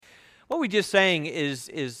What we just sang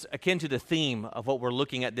is akin to the theme of what we're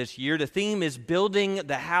looking at this year. The theme is building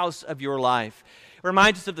the house of your life. It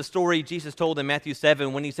reminds us of the story Jesus told in Matthew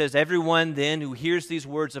 7 when he says, "Everyone then who hears these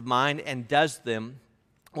words of mine and does them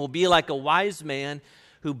will be like a wise man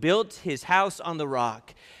who built his house on the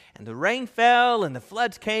rock. And the rain fell, and the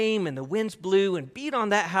floods came, and the winds blew and beat on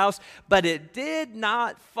that house, but it did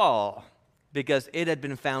not fall because it had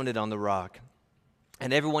been founded on the rock.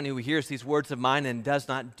 And everyone who hears these words of mine and does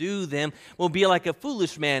not do them will be like a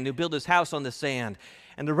foolish man who built his house on the sand.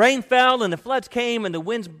 And the rain fell, and the floods came, and the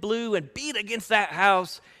winds blew and beat against that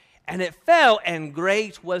house, and it fell, and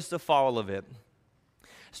great was the fall of it."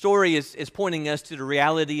 Story is pointing us to the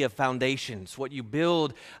reality of foundations, what you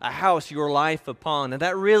build a house, your life upon. And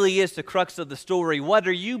that really is the crux of the story. What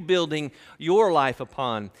are you building your life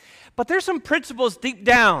upon? But there's some principles deep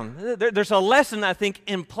down. There's a lesson, I think,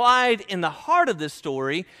 implied in the heart of this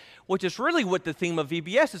story, which is really what the theme of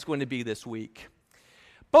VBS is going to be this week.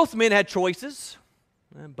 Both men had choices.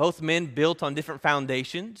 Both men built on different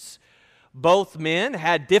foundations. Both men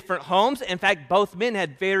had different homes. In fact, both men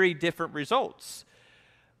had very different results.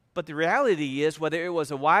 But the reality is, whether it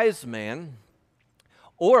was a wise man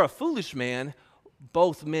or a foolish man,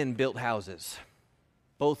 both men built houses.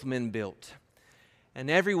 Both men built. And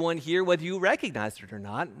everyone here, whether you recognize it or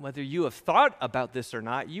not, whether you have thought about this or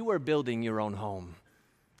not, you are building your own home.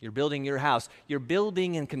 You're building your house. You're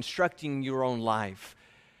building and constructing your own life.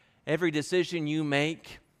 Every decision you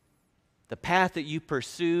make, the path that you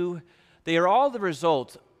pursue, they are all the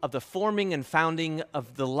result of the forming and founding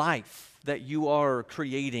of the life that you are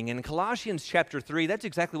creating. In Colossians chapter 3, that's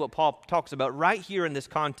exactly what Paul talks about right here in this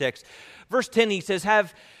context. Verse 10, he says,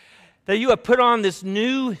 that you have put on this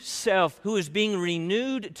new self who is being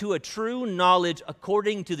renewed to a true knowledge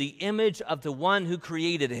according to the image of the one who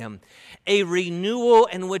created him. A renewal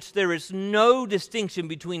in which there is no distinction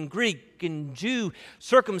between Greek and Jew,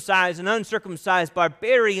 circumcised and uncircumcised,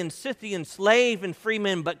 barbarian, Scythian, slave and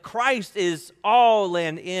freeman, but Christ is all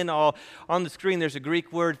and in all. On the screen there's a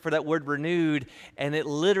Greek word for that word renewed, and it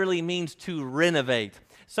literally means to renovate.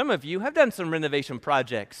 Some of you have done some renovation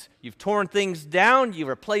projects. You've torn things down, you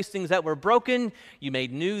replaced things that were broken, you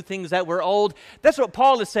made new things that were old. That's what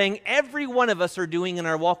Paul is saying every one of us are doing in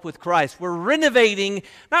our walk with Christ. We're renovating,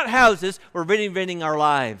 not houses, we're renovating our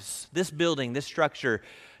lives. This building, this structure,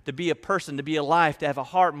 to be a person, to be a life, to have a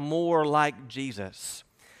heart more like Jesus.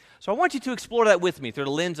 So I want you to explore that with me through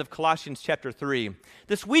the lens of Colossians chapter 3.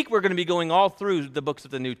 This week we're going to be going all through the books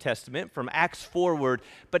of the New Testament from Acts forward.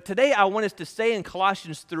 But today I want us to stay in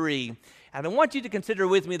Colossians 3. And I want you to consider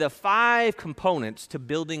with me the 5 components to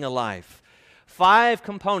building a life. 5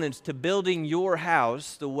 components to building your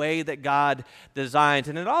house the way that God designs.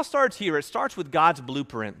 And it all starts here. It starts with God's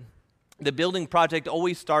blueprint. The building project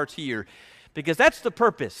always starts here because that's the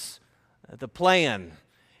purpose, the plan.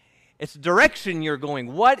 It's the direction you're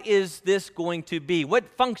going. What is this going to be?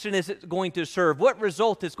 What function is it going to serve? What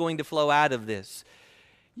result is going to flow out of this?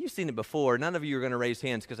 You've seen it before. None of you are going to raise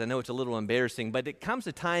hands because I know it's a little embarrassing, but it comes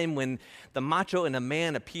a time when the macho in a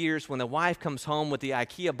man appears, when the wife comes home with the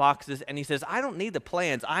IKEA boxes, and he says, I don't need the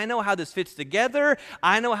plans. I know how this fits together.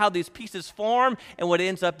 I know how these pieces form, and what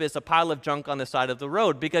ends up is a pile of junk on the side of the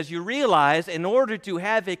road because you realize in order to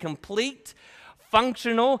have a complete,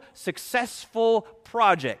 functional, successful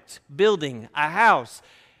project, building a house,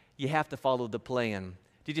 you have to follow the plan.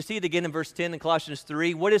 Did you see it again in verse 10 in Colossians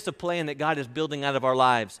 3? What is the plan that God is building out of our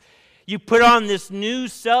lives? You put on this new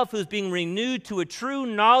self who's being renewed to a true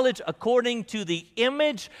knowledge according to the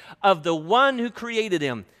image of the one who created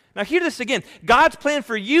him. Now hear this again. God's plan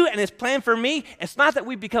for you and his plan for me, it's not that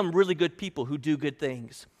we become really good people who do good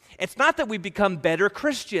things. It's not that we become better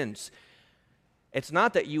Christians. It's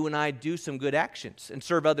not that you and I do some good actions and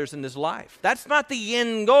serve others in this life. That's not the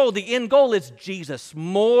end goal. The end goal is Jesus,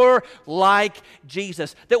 more like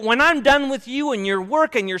Jesus. That when I'm done with you and your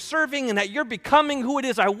work and your serving and that you're becoming who it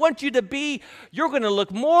is I want you to be, you're going to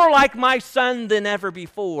look more like my son than ever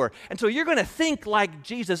before. And so you're going to think like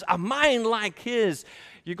Jesus, a mind like his.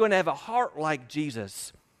 You're going to have a heart like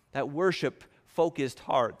Jesus, that worship-focused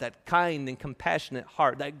heart, that kind and compassionate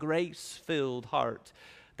heart, that grace-filled heart,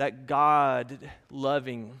 that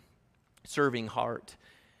God-loving, serving heart.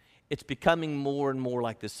 It's becoming more and more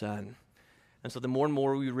like the Son. And so the more and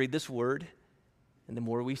more we read this word, and the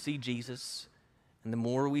more we see Jesus, and the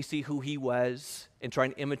more we see who he was, and try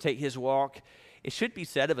and imitate his walk, it should be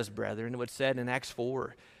said of us, brethren, what's said in Acts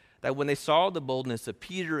 4, that when they saw the boldness of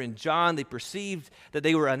Peter and John, they perceived that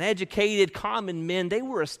they were uneducated, common men. They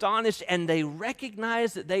were astonished, and they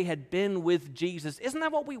recognized that they had been with Jesus. Isn't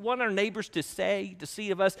that what we want our neighbors to say, to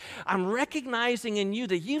see of us? I'm recognizing in you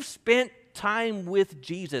that you've spent time with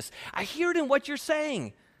Jesus. I hear it in what you're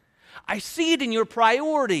saying. I see it in your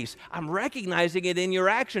priorities. I'm recognizing it in your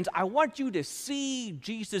actions. I want you to see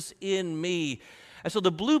Jesus in me. And so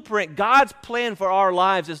the blueprint, God's plan for our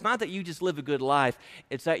lives, is not that you just live a good life.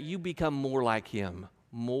 It's that you become more like Him,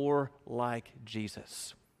 more like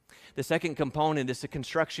Jesus. The second component is the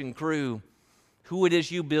construction crew, who it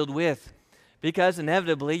is you build with. Because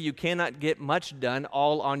inevitably, you cannot get much done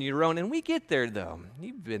all on your own. And we get there, though.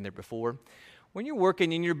 You've been there before. When you're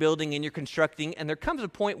working and you're building and you're constructing, and there comes a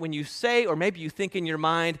point when you say, or maybe you think in your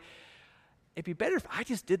mind, it'd be better if I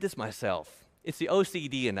just did this myself. It's the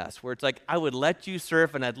OCD in us, where it's like, I would let you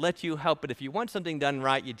serve and I'd let you help, but if you want something done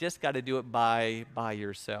right, you just got to do it by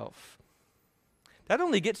yourself. That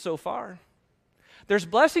only gets so far. There's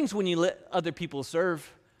blessings when you let other people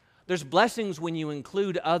serve. There's blessings when you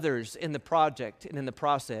include others in the project and in the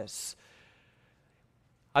process.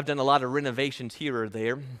 I've done a lot of renovations here or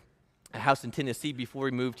there. A house in Tennessee before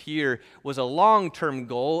we moved here was a long-term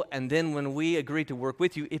goal, and then when we agreed to work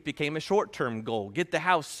with you, it became a short-term goal. Get the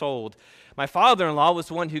house sold. My father-in-law was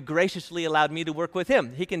the one who graciously allowed me to work with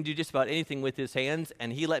him. He can do just about anything with his hands,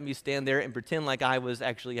 and he let me stand there and pretend like I was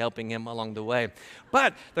actually helping him along the way.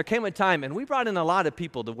 But there came a time, and we brought in a lot of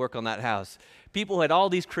people to work on that house. People who had all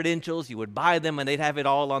these credentials. You would buy them, and they'd have it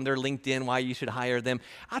all on their LinkedIn, why you should hire them.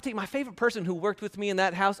 I'll tell you, my favorite person who worked with me in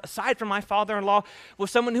that house, aside from my father-in-law, was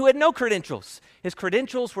someone who had no credentials. His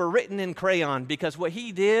credentials were written in crayon because what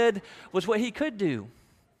he did was what he could do.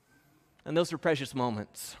 And those were precious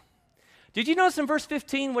moments. Did you notice in verse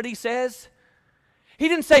 15 what he says? He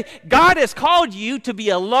didn't say, God has called you to be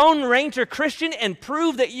a Lone Ranger Christian and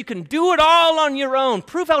prove that you can do it all on your own.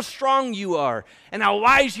 Prove how strong you are and how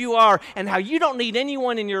wise you are and how you don't need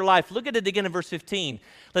anyone in your life. Look at it again in verse 15.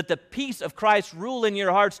 Let the peace of Christ rule in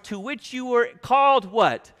your hearts, to which you were called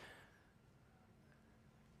what?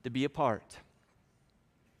 To be a part,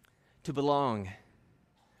 to belong,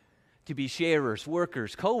 to be sharers,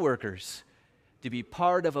 workers, co-workers, to be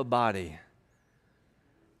part of a body.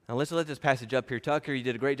 Now let's let this passage up here. Tucker, you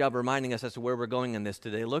did a great job reminding us as to where we're going in this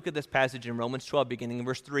today. Look at this passage in Romans 12, beginning in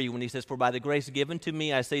verse 3, when he says, For by the grace given to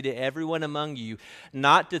me, I say to everyone among you,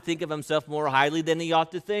 not to think of himself more highly than he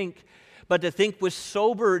ought to think, but to think with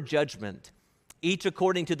sober judgment, each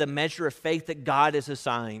according to the measure of faith that God has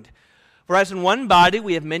assigned. For as in one body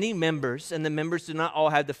we have many members, and the members do not all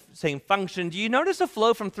have the same function. Do you notice a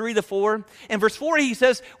flow from 3 to 4? In verse 4 he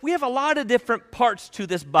says, we have a lot of different parts to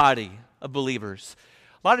this body of believers.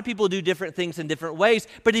 A lot of people do different things in different ways,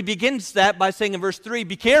 but he begins that by saying in verse 3,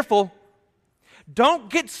 be careful. Don't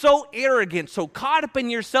get so arrogant, so caught up in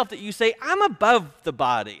yourself that you say, I'm above the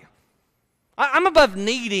body. I'm above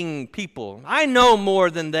needing people. I know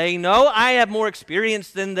more than they know. I have more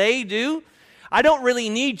experience than they do. I don't really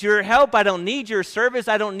need your help. I don't need your service.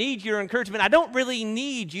 I don't need your encouragement. I don't really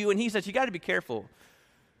need you. And he says, you got to be careful.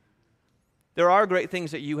 There are great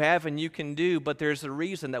things that you have and you can do, but there's a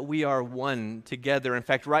reason that we are one together. In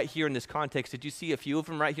fact, right here in this context, did you see a few of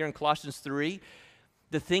them right here in Colossians 3?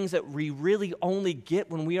 The things that we really only get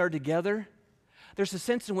when we are together. There's a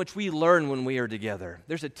sense in which we learn when we are together.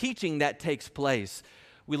 There's a teaching that takes place.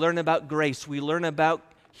 We learn about grace. We learn about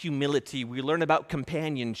humility. We learn about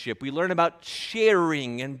companionship. We learn about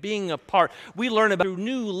sharing and being a part. We learn about through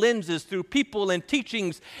new lenses, through people and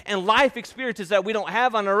teachings and life experiences that we don't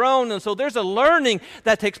have on our own. And so there's a learning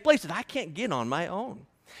that takes place that I can't get on my own.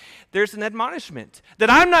 There's an admonishment that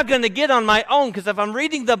I'm not going to get on my own, because if I'm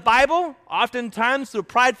reading the Bible, oftentimes through a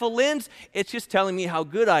prideful lens, it's just telling me how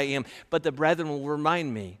good I am. But the brethren will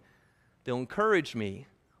remind me. They'll encourage me.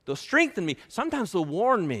 They'll strengthen me. Sometimes they'll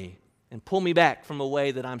warn me and pull me back from a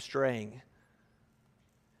way that I'm straying.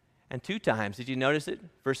 And 2 times, did you notice it?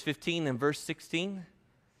 Verse 15 and verse 16.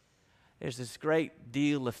 There's this great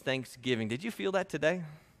deal of thanksgiving. Did you feel that today?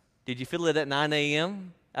 Did you feel it at 9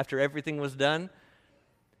 a.m. after everything was done?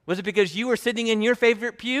 Was it because you were sitting in your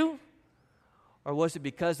favorite pew? Or was it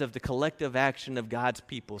because of the collective action of God's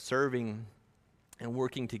people serving and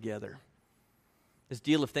working together? This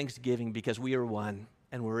deal of thanksgiving because we are one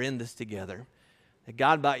and we're in this together. That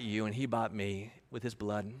God bought you and he bought me with his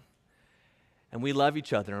blood. And we love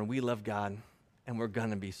each other and we love God, and we're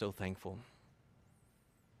going to be so thankful.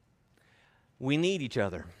 We need each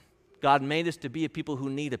other. God made us to be a people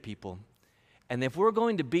who need a people. And if we're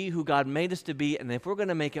going to be who God made us to be, and if we're going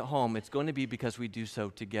to make it home, it's going to be because we do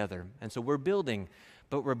so together. And so we're building,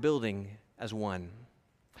 but we're building as one.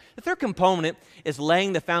 The third component is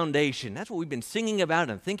laying the foundation. That's what we've been singing about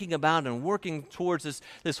and thinking about and working towards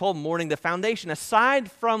this whole morning. The foundation,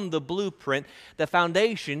 aside from the blueprint, the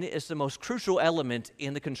foundation is the most crucial element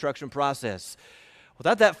in the construction process.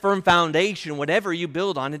 Without that firm foundation, whatever you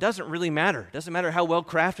build on, it doesn't really matter. It doesn't matter how well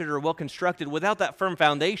crafted or well constructed. Without that firm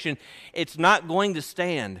foundation, it's not going to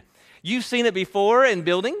stand. You've seen it before in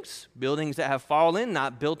buildings that have fallen,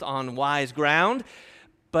 not built on wise ground,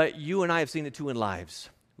 but you and I have seen it too in lives.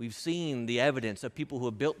 We've seen the evidence of people who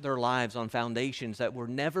have built their lives on foundations that were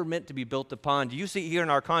never meant to be built upon. Do you see here in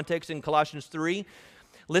our context in Colossians 3?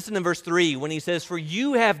 Listen to verse 3 when he says, "For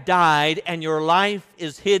you have died, and your life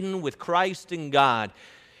is hidden with Christ in God.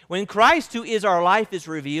 When Christ, who is our life, is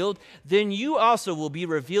revealed, then you also will be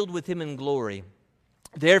revealed with him in glory.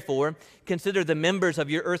 Therefore, consider the members of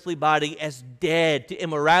your earthly body as dead to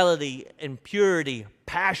immorality, impurity,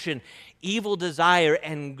 passion, evil desire,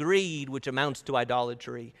 and greed, which amounts to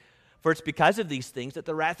idolatry. For it's because of these things that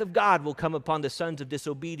the wrath of God will come upon the sons of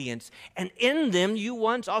disobedience. And in them you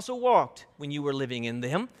once also walked when you were living in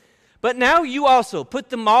them. But now you also put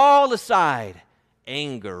them all aside: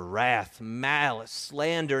 anger, wrath, malice,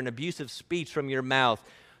 slander, and abusive speech from your mouth.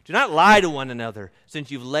 Do not lie to one another, since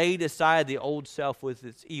you've laid aside the old self with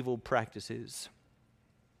its evil practices."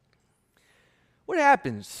 What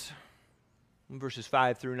happens in verses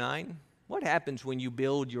 5 through 9? What happens when you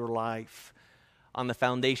build your life on the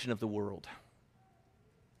foundation of the world?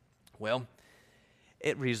 Well,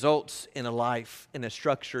 it results in a life, in a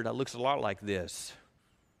structure that looks a lot like this: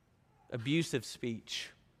 abusive speech,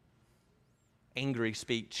 angry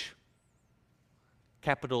speech,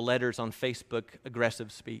 capital letters on Facebook,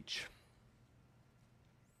 aggressive speech.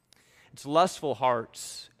 It's lustful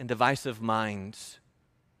hearts and divisive minds.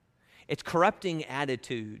 It's corrupting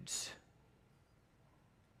attitudes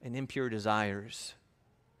and impure desires.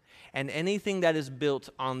 And anything that is built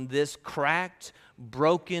on this cracked,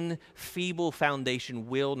 broken, feeble foundation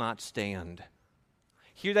will not stand.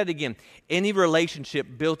 Hear that again. Any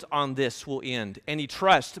relationship built on this will end. Any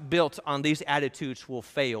trust built on these attitudes will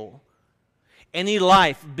fail. Any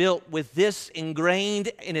life built with this ingrained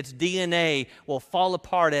in its DNA will fall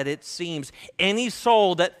apart at its seams. Any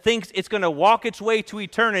soul that thinks it's going to walk its way to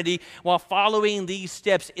eternity while following these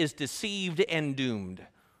steps is deceived and doomed.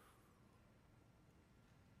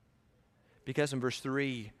 Because in verse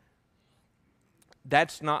 3,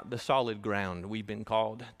 that's not the solid ground we've been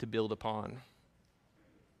called to build upon.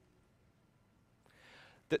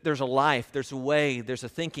 There's a life, there's a way, there's a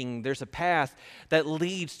thinking, there's a path that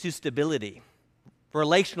leads to stability.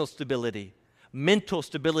 Relational stability, mental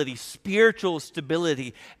stability, spiritual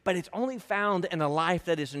stability, but it's only found in a life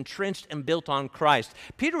that is entrenched and built on Christ.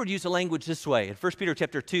 Peter would use the language this way in 1 Peter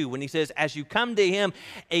chapter 2 when he says, "As you come to him,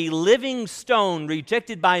 a living stone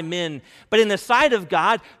rejected by men, but in the sight of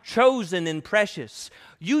God, chosen and precious.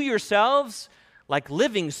 You yourselves, like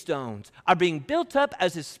living stones, are being built up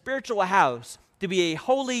as a spiritual house, to be a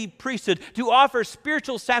holy priesthood, to offer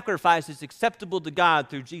spiritual sacrifices acceptable to God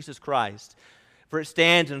through Jesus Christ. For it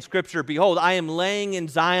stands in Scripture, 'Behold, I am laying in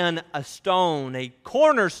Zion a stone, a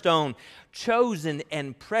cornerstone, chosen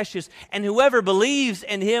and precious, and whoever believes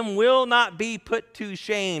in him will not be put to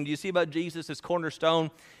shame.'" Do you see about Jesus as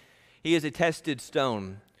cornerstone? He is a tested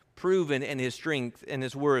stone, proven in his strength and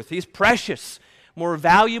his worth. He's precious, more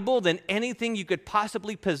valuable than anything you could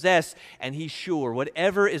possibly possess, and he's sure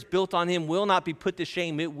whatever is built on him will not be put to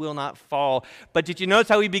shame. It will not fall. But did you notice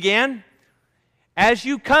how he began? As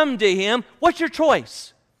you come to him, what's your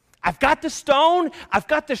choice? I've got the stone, I've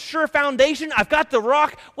got the sure foundation, I've got the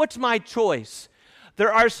rock. What's my choice?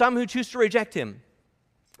 There are some who choose to reject him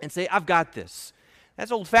and say, "I've got this."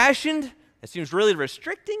 That's old-fashioned. It seems really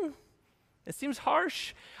restricting. It seems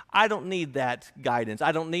harsh. I don't need that guidance.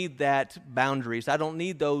 I don't need that boundaries. I don't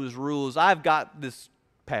need those rules. I've got this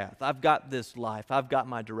path. I've got this life. I've got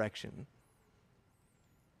my direction.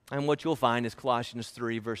 And what you'll find is Colossians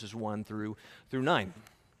 3, verses 1 through 9.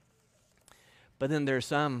 But then there's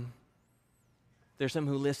some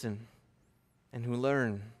who listen and who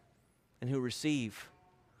learn and who receive,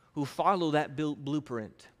 who follow that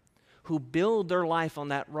blueprint, who build their life on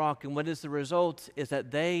that rock. And what is the result is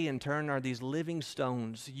that they, in turn, are these living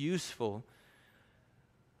stones, useful,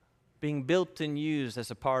 being built and used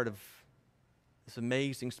as a part of this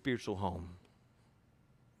amazing spiritual home.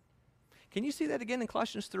 Can you see that again in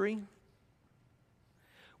Colossians 3?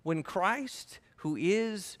 When Christ, who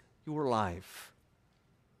is your life,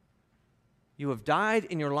 you have died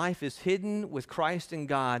and your life is hidden with Christ in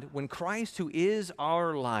God. When Christ, who is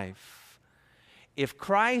our life, if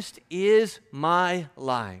Christ is my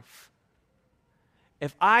life,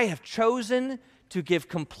 if I have chosen to give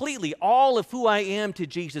completely all of who I am to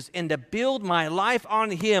Jesus and to build my life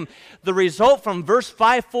on Him, the result from verse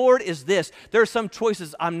 5 forward is this. There are some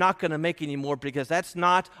choices I'm not going to make anymore because that's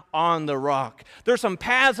not on the rock. There are some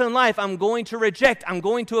paths in life I'm going to reject, I'm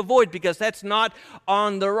going to avoid because that's not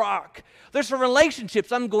on the rock. There's some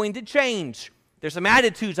relationships I'm going to change. There's some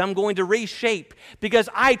attitudes I'm going to reshape because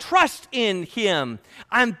I trust in Him.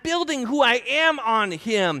 I'm building who I am on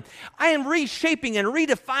Him. I am reshaping and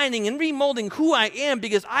redefining and remolding who I am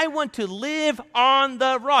because I want to live on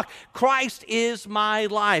the rock. Christ is my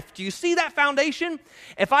life. Do you see that foundation?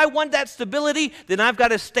 If I want that stability, then I've got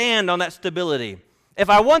to stand on that stability. If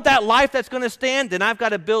I want that life that's going to stand, then I've got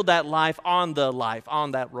to build that life, on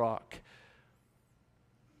that rock.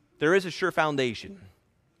 There is a sure foundation,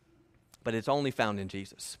 but it's only found in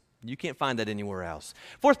Jesus. You can't find that anywhere else.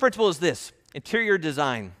 Fourth principle is this: interior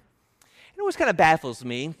design. It always kind of baffles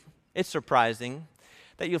me. It's surprising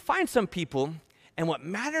that you'll find some people, and what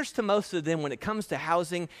matters to most of them when it comes to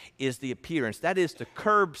housing is the appearance. That is the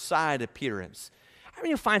curbside appearance. I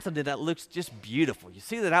mean, you find something that looks just beautiful. You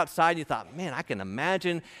see that outside, you thought, man, I can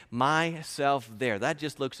imagine myself there. That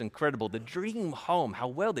just looks incredible. The dream home, how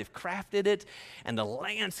well they've crafted it, and the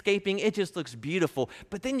landscaping, it just looks beautiful.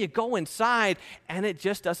 But then you go inside, and it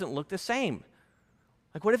just doesn't look the same.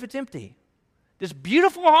 Like, what if it's empty? This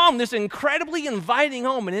beautiful home, this incredibly inviting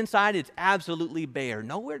home, and inside it's absolutely bare.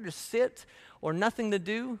 Nowhere to sit or nothing to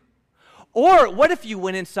do. Or what if you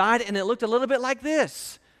went inside and it looked a little bit like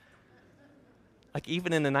this? Like,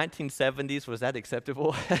 even in the 1970s, was that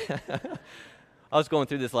acceptable? I was going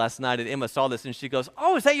through this last night, and Emma saw this, and she goes,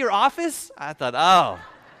 "Oh, is that your office?" I thought, oh,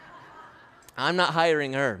 I'm not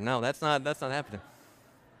hiring her. No, that's not happening.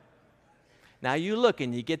 Now you look,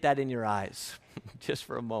 and you get that in your eyes just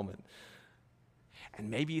for a moment.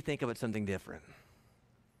 And maybe you think about something different.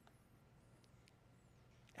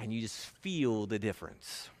 And you just feel the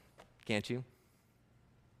difference, can't you?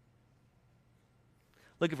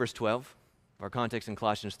 Look at verse 12. Our context in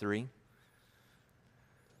Colossians 3.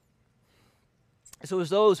 So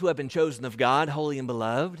as those who have been chosen of God, holy and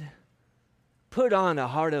beloved, put on a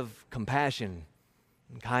heart of compassion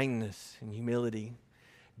and kindness and humility,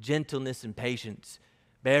 gentleness and patience,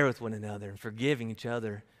 bear with one another and forgiving each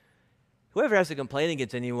other. Whoever has a complaint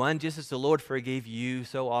against anyone, just as the Lord forgave you,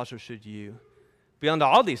 so also should you. Beyond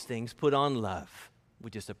all these things, put on love,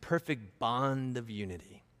 which is a perfect bond of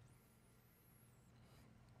unity.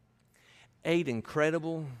 8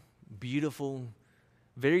 incredible, beautiful,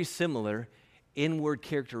 very similar inward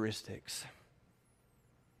characteristics.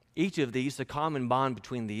 Each of these, the common bond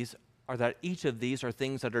between these, are that each of these are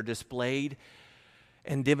things that are displayed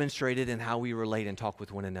and demonstrated in how we relate and talk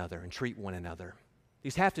with one another and treat one another.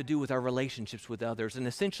 These have to do with our relationships with others. And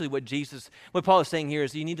essentially what Paul is saying here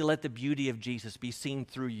is you need to let the beauty of Jesus be seen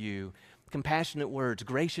through you. Compassionate words,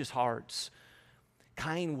 gracious hearts,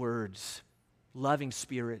 kind words, loving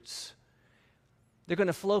spirits. They're going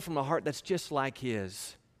to flow from a heart that's just like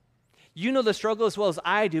His. You know the struggle as well as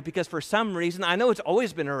I do because for some reason, I know it's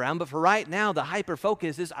always been around, but for right now, the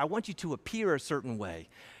hyper-focus is I want you to appear a certain way.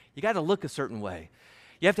 You got to look a certain way.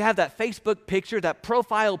 You have to have that Facebook picture, that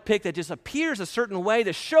profile pic that just appears a certain way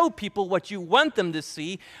to show people what you want them to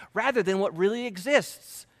see rather than what really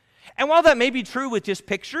exists. And while that may be true with just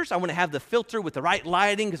pictures, I want to have the filter with the right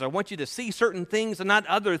lighting because I want you to see certain things and not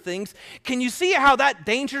other things. Can you see how that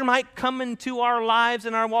danger might come into our lives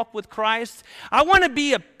and our walk with Christ? I want to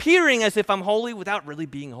be appearing as if I'm holy without really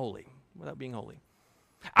being holy,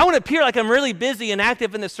 I want to appear like I'm really busy and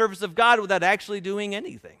active in the service of God without actually doing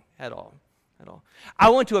anything at all. I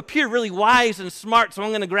want to appear really wise and smart, so I'm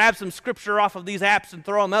going to grab some scripture off of these apps and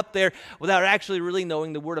throw them up there without actually really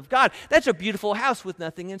knowing the Word of God. That's a beautiful house with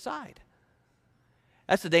nothing inside.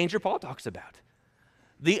 That's the danger Paul talks about.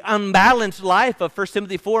 The unbalanced life of 1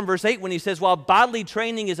 Timothy 4 and verse 8 when he says, while bodily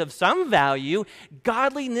training is of some value,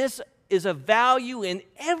 godliness is of value in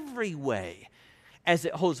every way, as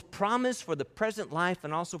it holds promise for the present life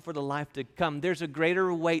and also for the life to come. There's a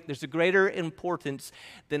greater weight, there's a greater importance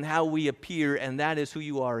than how we appear, and that is who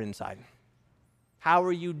you are inside. How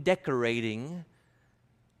are you decorating?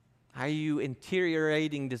 How are you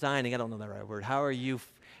interiorating, designing? I don't know the right word. How are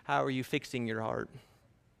you fixing your heart?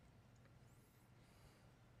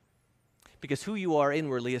 Because who you are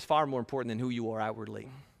inwardly is far more important than who you are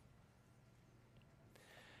outwardly.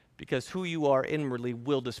 Because who you are inwardly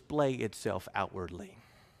will display itself outwardly.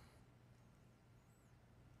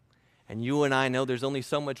 And you and I know there's only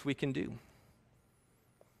so much we can do.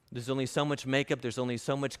 There's only so much makeup, there's only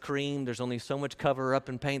so much cream, there's only so much cover-up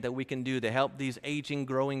and paint that we can do to help these aging,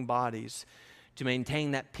 growing bodies to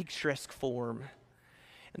maintain that picturesque form.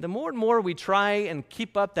 And the more and more we try and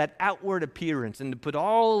keep up that outward appearance and to put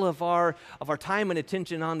all of our time and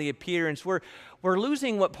attention on the appearance, we're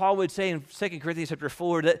losing what Paul would say in 2 Corinthians chapter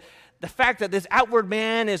 4, that the fact that this outward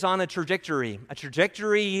man is on a trajectory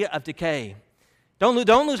of decay. Don't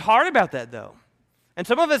lose heart about that, though. And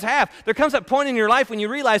some of us have. There comes that point in your life when you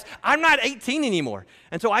realize, I'm not 18 anymore,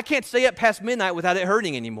 and so I can't stay up past midnight without it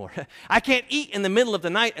hurting anymore. I can't eat in the middle of the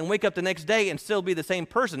night and wake up the next day and still be the same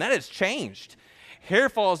person. That has changed. Hair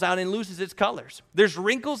falls out and loses its colors. There's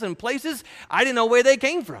wrinkles in places I didn't know where they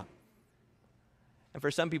came from. And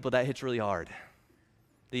for some people, that hits really hard.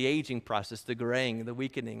 The aging process, the graying, the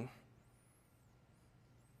weakening.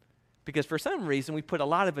 Because for some reason, we put a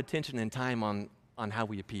lot of attention and time on how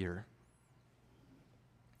we appear.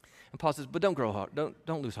 And Paul says, but don't grow heart.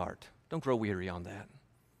 Don't lose heart. Don't grow weary on that.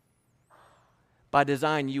 By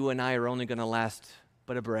design, you and I are only going to last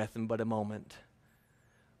but a breath and but a moment.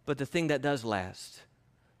 But the thing that does last,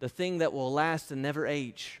 the thing that will last and never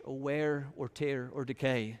age or wear or tear or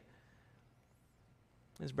decay,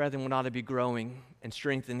 is, brethren, what ought to be growing and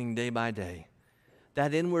strengthening day by day.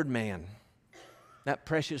 That inward man, that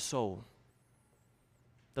precious soul,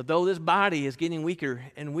 that though this body is getting weaker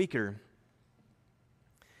and weaker,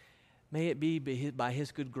 may it be by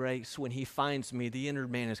His good grace, when He finds me, the inner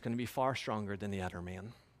man is going to be far stronger than the outer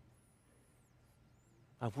man.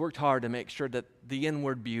 I've worked hard to make sure that the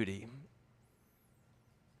inward beauty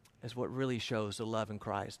is what really shows the love in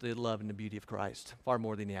Christ, the love and the beauty of Christ, far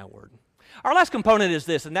more than the outward. Our last component is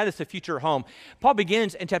this, and that is the future home. Paul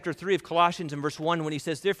begins in chapter 3 of Colossians in verse 1 when he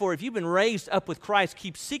says, therefore, if you've been raised up with Christ,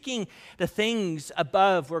 keep seeking the things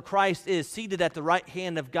above where Christ is, seated at the right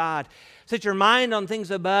hand of God. Set your mind on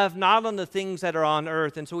things above, not on the things that are on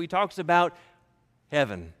earth. And so he talks about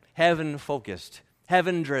heaven focused,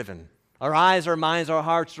 heaven driven. Our eyes, our minds, our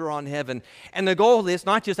hearts are on heaven. And the goal is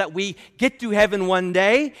not just that we get to heaven one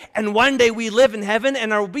day, and one day we live in heaven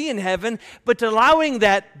and will be in heaven, but allowing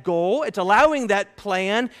that goal, it's allowing that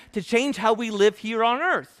plan to change how we live here on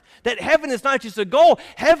earth. That heaven is not just a goal,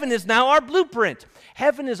 heaven is now our blueprint.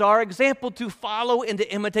 Heaven is our example to follow and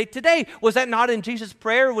to imitate today. Was that not in Jesus'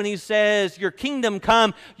 prayer when He says, your kingdom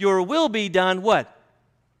come, your will be done, what?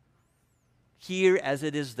 Here as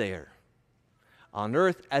it is there. On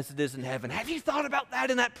earth as it is in heaven. Have you thought about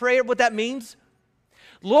that in that prayer, what that means?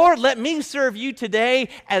 Lord, let me serve you today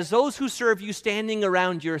as those who serve you standing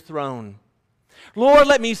around your throne. Lord,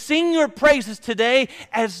 let me sing your praises today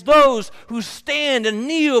as those who stand and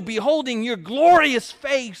kneel beholding your glorious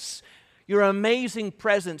face, your amazing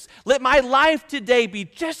presence. Let my life today be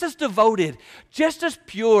just as devoted, just as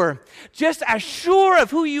pure, just as sure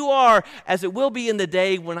of who you are as it will be in the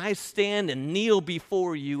day when I stand and kneel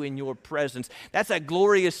before you in your presence. That's that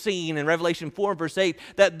glorious scene in Revelation 4 verse 8,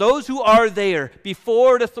 that those who are there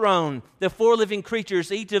before the throne, the four living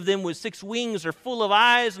creatures, each of them with 6 wings, are full of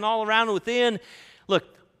eyes and all around within. Look,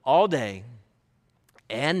 all day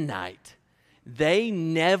and night, they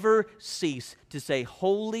never cease to say,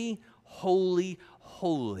 holy, holy,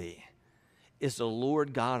 holy is the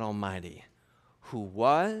Lord God Almighty, who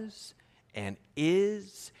was and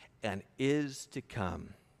is to come.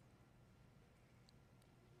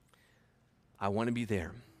 I want to be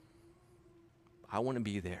there. I want to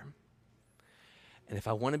be there. And if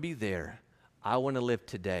I want to be there, I want to live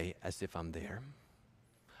today as if I'm there.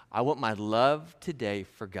 I want my love today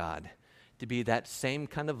for God to be that same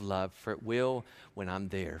kind of love, for it will when I'm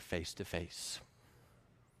there face to face.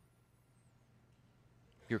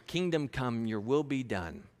 Your kingdom come, your will be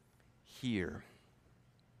done here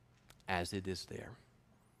as it is there.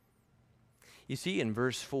 You see, in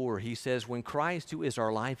verse 4, he says, when Christ, who is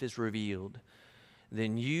our life, is revealed,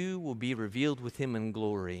 then you will be revealed with Him in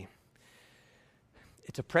glory.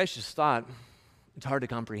 It's a precious thought. It's hard to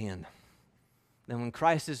comprehend. Then when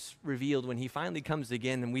Christ is revealed, when He finally comes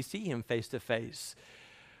again and we see Him face to face,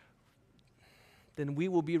 then we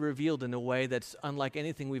will be revealed in a way that's unlike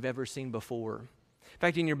anything we've ever seen before. In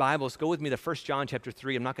fact, in your Bibles, go with me to 1 John chapter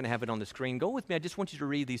 3. I'm not going to have it on the screen. Go with me. I just want you to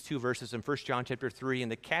read these 2 verses in 1 John chapter 3 and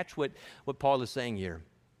to catch what Paul is saying here.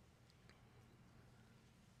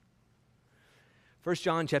 1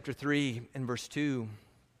 John chapter 3 and verse 2.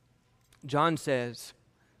 John says,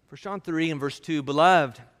 1 John 3 and verse 2,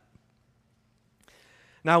 Beloved,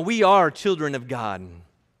 now we are children of God,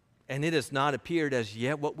 and it has not appeared as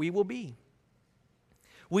yet what we will be.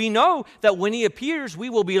 We know that when He appears, we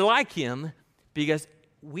will be like Him, because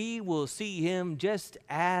we will see Him just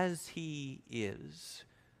as He is.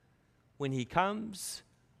 When He comes,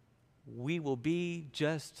 we will be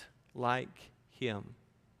just like Him.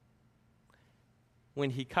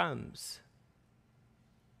 When He comes,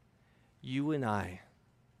 you and I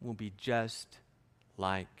will be just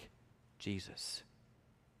like Jesus.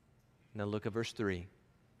 Now look at verse 3.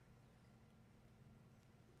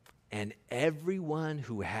 And everyone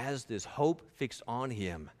who has this hope fixed on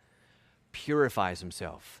him purifies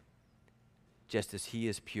himself, just as he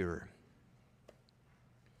is pure.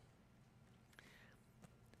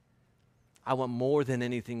 I want more than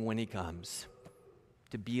anything when he comes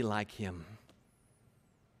to be like him.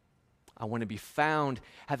 I want to be found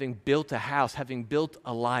having built a house, having built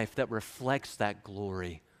a life that reflects that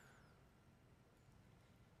glory,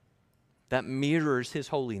 that mirrors his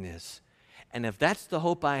holiness. And if that's the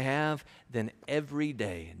hope I have, then every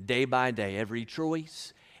day, day by day, every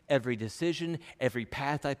choice, every decision, every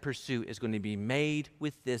path I pursue is going to be made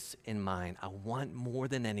with this in mind. I want more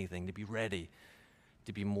than anything to be ready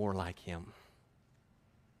to be more like him.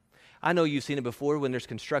 I know you've seen it before. When there's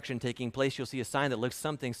construction taking place, you'll see a sign that looks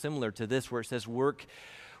something similar to this where it says work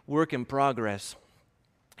in progress.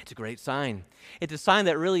 It's a great sign. It's a sign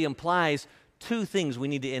that really implies two things we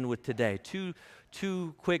need to end with today.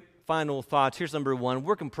 Two quick final thoughts. Here's number one.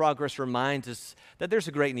 Work in progress reminds us that there's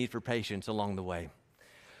a great need for patience along the way.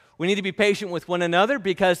 We need to be patient with one another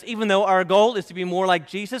because even though our goal is to be more like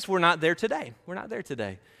Jesus, we're not there today. We're not there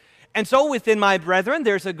today. And so within my brethren,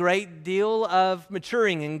 there's a great deal of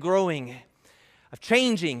maturing and growing, of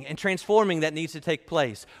changing and transforming that needs to take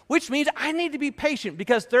place, which means I need to be patient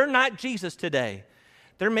because they're not Jesus today.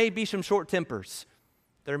 There may be some short tempers.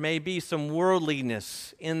 There may be some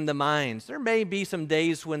worldliness in the minds. There may be some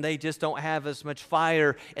days when they just don't have as much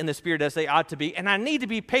fire in the spirit as they ought to be. And I need to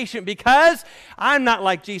be patient because I'm not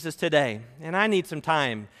like Jesus today. And I need some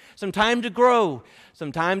time to grow,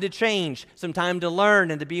 some time to change, some time to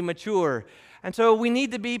learn and to be mature. And so we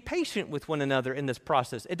need to be patient with one another in this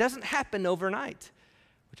process. It doesn't happen overnight,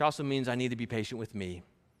 which also means I need to be patient with me.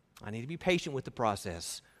 I need to be patient with the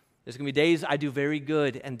process. There's going to be days I do very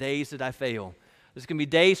good and days that I fail. There's going to be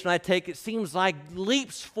days when I take, it seems like,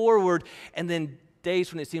 leaps forward, and then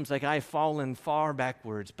days when it seems like I've fallen far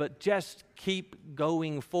backwards. But just keep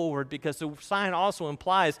going forward because the sign also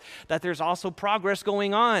implies that there's also progress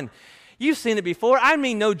going on. You've seen it before. I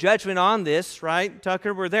mean, no judgment on this, right,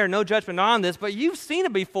 Tucker? We're there, no judgment on this. But you've seen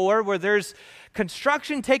it before where there's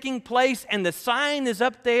construction taking place and the sign is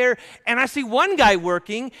up there and I see one guy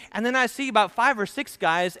working and then I see about 5 or 6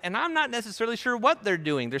 guys and I'm not necessarily sure what they're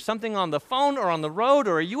doing. There's something on the phone or on the road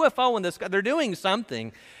or a UFO in the sky. They're doing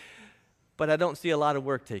something, but I don't see a lot of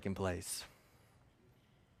work taking place.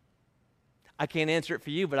 I can't answer it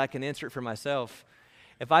for you, but I can answer it for myself.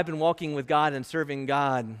 If I've been walking with God and serving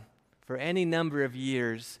God for any number of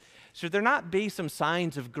years, should there not be some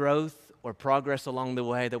signs of growth or progress along the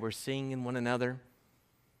way that we're seeing in one another?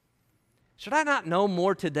 Should I not know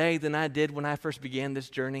more today than I did when I first began this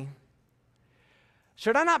journey?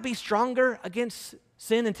 Should I not be stronger against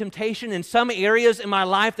sin and temptation in some areas in my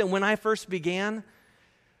life than when I first began?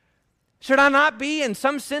 Should I not be, in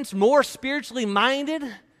some sense, more spiritually minded?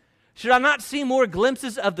 Should I not see more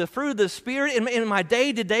glimpses of the fruit of the Spirit in my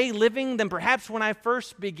day-to-day living than perhaps when I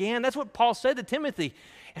first began? That's what Paul said to Timothy.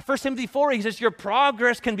 In 1 Timothy 4, he says, your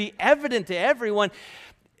progress can be evident to everyone.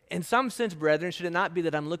 In some sense, brethren, should it not be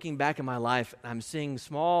that I'm looking back in my life and I'm seeing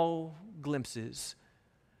small glimpses,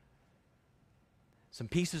 some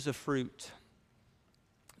pieces of fruit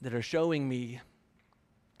that are showing me,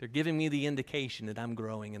 they're giving me the indication that I'm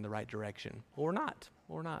growing in the right direction, or not.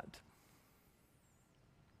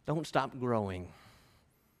 Don't stop growing.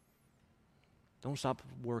 Don't stop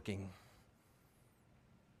working.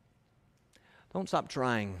 Don't stop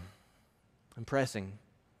trying and pressing.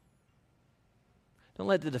 Don't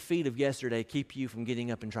let the defeat of yesterday keep you from getting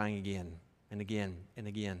up and trying again and again and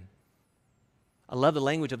again. I love the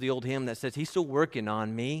language of the old hymn that says, he's still working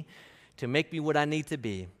on me to make me what I need to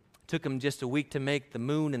be. It took him just a week to make the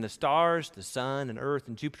moon and the stars, the sun and earth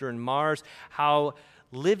and Jupiter and Mars. How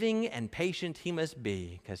living and patient he must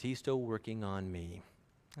be because he's still working on me.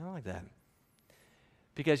 I like that.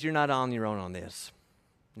 Because you're not on your own on this.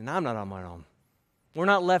 And I'm not on my own. We're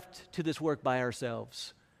not left to this work by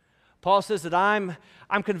ourselves. Paul says that I'm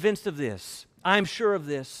convinced of this. I'm sure of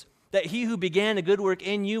this, that he who began a good work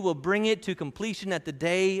in you will bring it to completion at the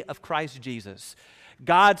day of Christ Jesus.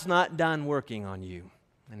 God's not done working on you,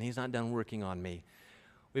 and he's not done working on me.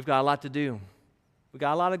 We've got a lot to do. We've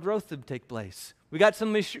got a lot of growth to take place. We've got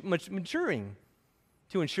some maturing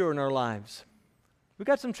to ensure in our lives. We've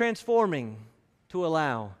got some transforming to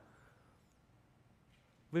allow.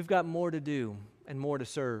 We've got more to do and more to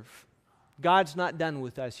serve. God's not done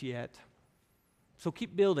with us yet. So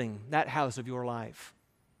keep building that house of your life.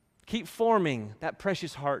 Keep forming that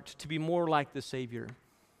precious heart to be more like the Savior.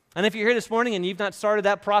 And if you're here this morning and you've not started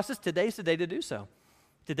that process, today's the day to do so.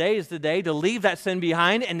 Today is the day to leave that sin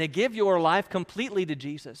behind and to give your life completely to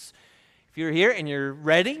Jesus. If you're here and you're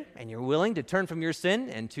ready and you're willing to turn from your sin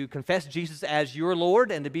and to confess Jesus as your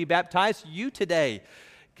Lord and to be baptized, you today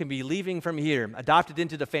can be leaving from here, adopted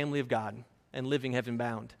into the family of God and living heaven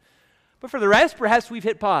bound. But for the rest, perhaps we've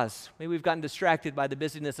hit pause. Maybe we've gotten distracted by the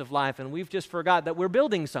busyness of life and we've just forgot that we're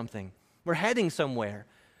building something. We're heading somewhere.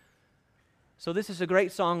 So this is a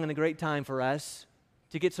great song and a great time for us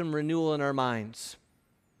to get some renewal in our minds,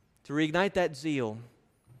 to reignite that zeal,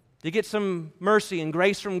 to get some mercy and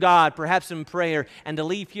grace from God, perhaps in prayer, and to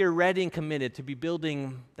leave here ready and committed to be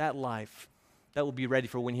building that life that will be ready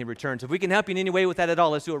for when He returns. If we can help you in any way with that at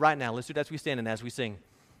all, let's do it right now. Let's do it as we stand and as we sing.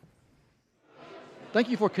 Thank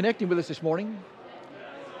you for connecting with us this morning.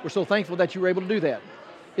 We're so thankful that you were able to do that.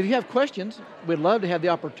 If you have questions, we'd love to have the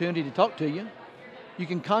opportunity to talk to you. You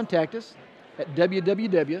can contact us at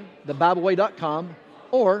www.thebibleway.com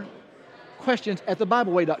or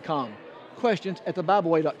questions@thebibleway.com.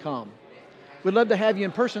 questions@thebibleway.com. We'd love to have you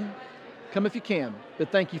in person. Come if you can, but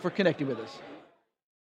thank you for connecting with us.